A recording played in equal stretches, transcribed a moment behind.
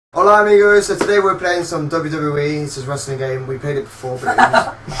Hola amigos, so today we're playing some WWE, it's a wrestling game, we played it before but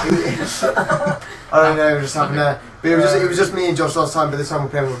I don't know, we're just having a, but it was just me and Josh last time, but this time we're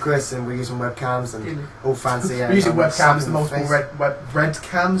playing with Chris and we're using webcams and all fancy. We're using webcams, the multiple red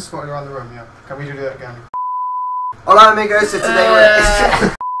cams spotted around the room, yeah. Can we do that again? Hola amigos, so today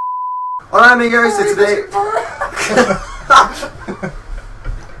we're... Hola amigos, so today...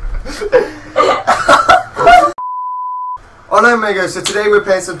 Hola amigos, so today we're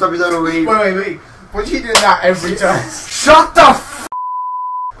playing some WWE... Wait. What are you doing that every time? Shut the f***!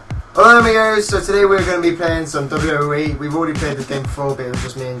 Hola amigos, so today we're going to be playing some WWE. We've already played the game before, but it was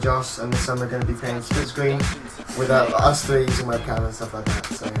just me and Josh, and this time we're going to be playing split screen with us three using webcam and stuff like that,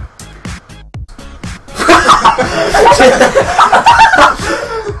 so yeah.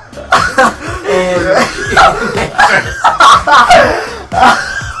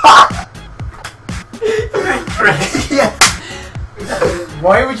 Yeah.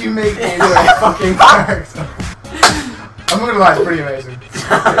 Why would you make me do a fucking character? I'm not gonna lie, it's pretty amazing.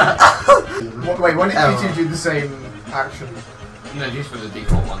 Wait, why didn't you two do the same action? No, these were the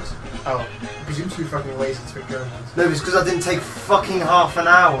default ones. Oh, because you two fucking lazy to pick your own ones. No, it's because I didn't take fucking half an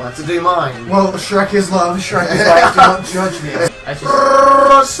hour to do mine. Well, Shrek is love, Shrek is life, do not judge me. We're doing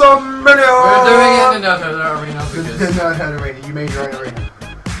it in the NerdHerder arena because... The NerdHerder arena, you made your own arena.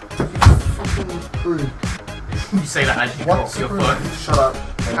 Fucking prude. You say that as you cross your foot. Shut up.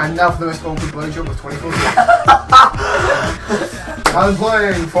 And now for the most awkward blowjob of 2014. I'm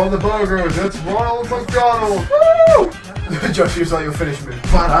playing for the burgers, it's Ronald McDonald. Woo! Josh, you like your finish move.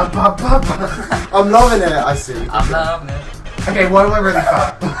 I'm loving it, I see. I'm loving it. Okay, why am I really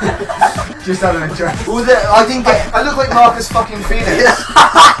fat? Just out of interest. Well, I didn't get... I look like Marcus fucking Phoenix.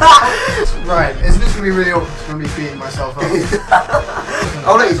 Right, isn't this going to be really awkward for me beating myself up?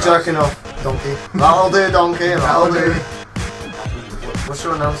 I'll let you jerking off, donkey. That'll do, donkey. That'll do. What's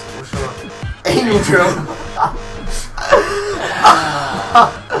your announcement? What's your... Anal drill.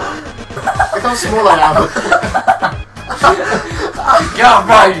 Look how small I am. Get off,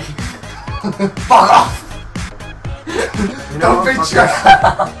 mate! Fuck off! You know Don't be what? jerk.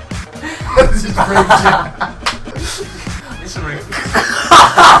 This is really jerk. It's a ring.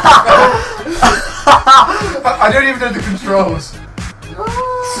 I don't even know the controls.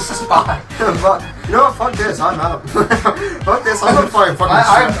 Spy. But, you know what? Fuck this. I'm out. Fuck this. I'm not fighting fucking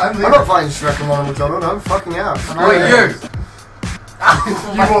Shrek. I'm not fighting Shrek and Ronald McDonald. I'm fucking out. Wait, you!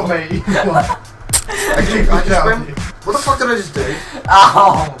 You what, mate? You what? What the fuck did I just do?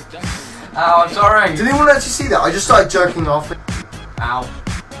 Ow! Ow, I'm sorry! Did anyone actually see that? I just started jerking off. Ow.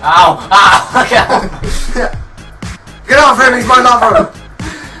 Ow! Ow! Get off him, he's my lover!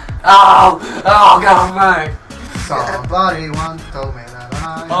 Ow! Oh, get off me! Somebody once told me that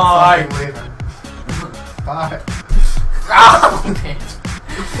I'm Bye. fucking leaving. Bye.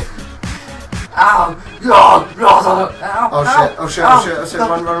 Ow! Ow! God! Oh shit, run.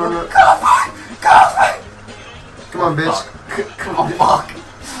 Come Come on, bitch. Come on, fuck!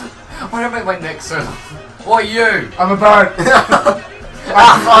 Why don't I make my neck so? What are you? I'm a bird.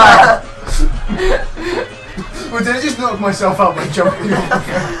 I'm fire. Well, did I just knock myself out by jumping off?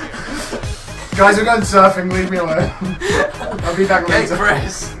 Guys, we're going surfing, leave me alone. I'll be back Hey, later.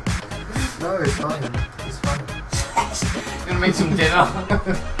 Chris! No, it's fine. It's fine. You gonna make some dinner?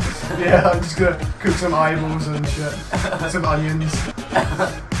 Yeah, I'm just gonna cook some eyeballs and shit. Some onions.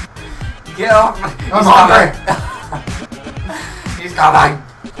 Get off me! I'm hungry! He's coming!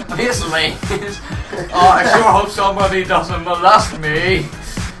 Here's me! Oh, I sure hope somebody doesn't molest me!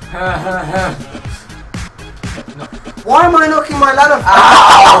 Why am I knocking my ladder?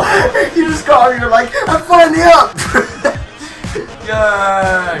 Ow! You just got up, you're like, I'm finally up!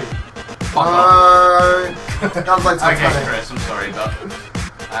 Yay! Fuck off. That was like Okay, Titanic. Chris, I'm sorry, but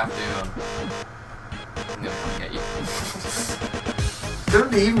I have to, I'm gonna come get you.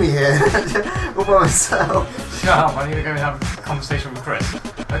 Don't leave me here. All by myself. Shut up, I need to go and have a conversation with Chris.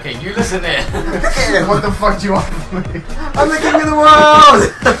 Okay, you listen in. What the fuck do you want from me? I'm the king of the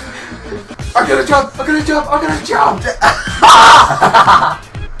world! I'm gonna jump!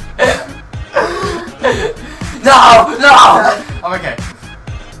 No! I'm okay.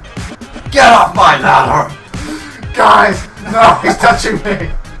 Get off my ladder! Guys! No, he's touching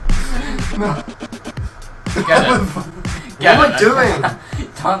me! No. Get it. What am I doing?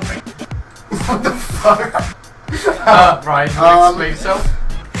 Dancing. What the fuck? Right, you explain yourself?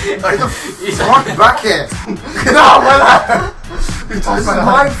 Get the fuck back here! No, my ladder! This is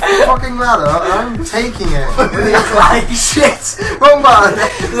my fucking ladder, and I'm taking it. Like shit! Wrong button!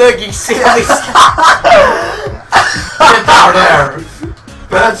 Look, you see this? Get down there!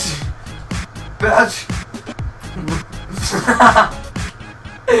 Bitch!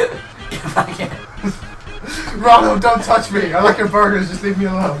 Get back in. Ronald, don't touch me. I like your burgers. Just leave me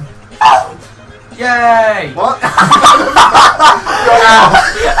alone. Yay! What?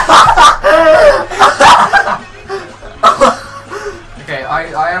 Okay,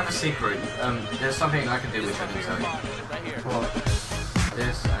 I have a secret. There's something I can do which I can tell you. What?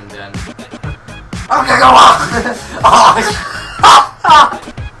 This and then. Okay, go on!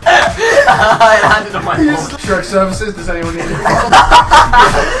 I landed on my phone. Shrek services. Does anyone need it?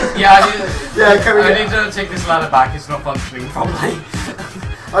 Yeah, I need to take this ladder back. It's not functioning properly.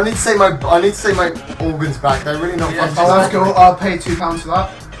 I need to say my organs back. They're really not functioning. Oh, that's cool. I'll pay £2 for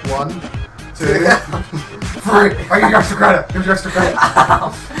that. 1, 2, 3. I give you extra credit. Give you extra credit.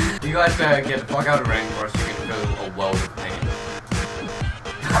 You guys get the fuck out of the ring, or else you're gonna feel a world of pain.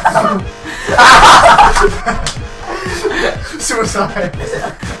 Suicide.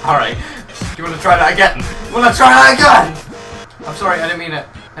 Alright. Do you wanna try that again? You wanna try that again? I'm sorry, I didn't mean it.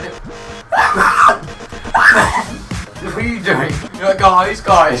 What are you doing? You're like, guys.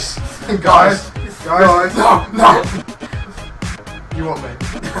 Guys. No. You want me?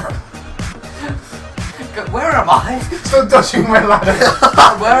 Where am I? Stop touching my ladder.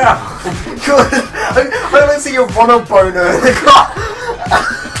 Where am I? I don't see your Ronald boner.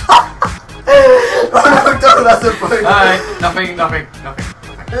 Ronald McDonald has a boner. Alright, nothing.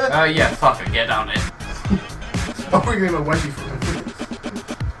 Yeah, fuck it, get down there. I'm bringing him a wedgie for him.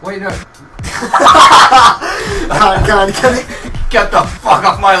 What are you doing? Can he? Get the fuck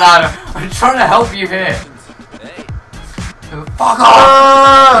off my ladder! I'm trying to help you here. Fuck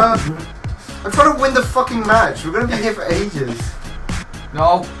off! I'm trying to win the fucking match. We're gonna be here for ages.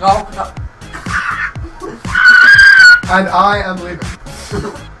 No. And I am leaving.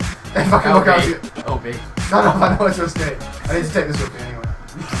 If I can look out you. OB. Shut up, I know it's your state. I need to take this with me anyway.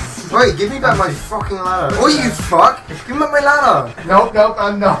 Wait, give me back my fucking ladder. Oh, you fuck! Give me back my ladder. Nope,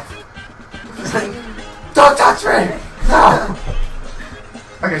 and no. Don't touch me! No!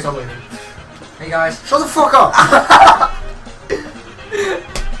 Okay, so I'm leaving. Hey guys. Shut the fuck up!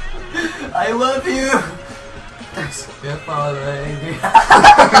 I love you! Thanks. You're following me.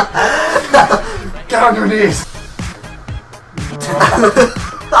 Get on your knees.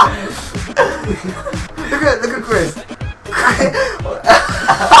 Look at Chris.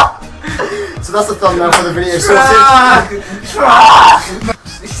 So that's the thumbnail for the video.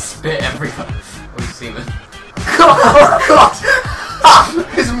 Shrek! Spit everywhere. Oh, you semen. Oh god!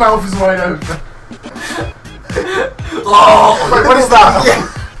 His mouth is wide open. Oh! Wait, what is that? Yeah.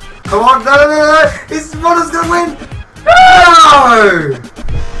 Come on, no! His Ronald's gonna win! No!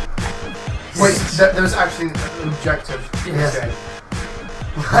 Wait, there's actually an objective in this game.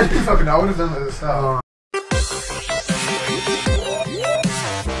 I didn't fucking know. I would have done it at the start. Oh.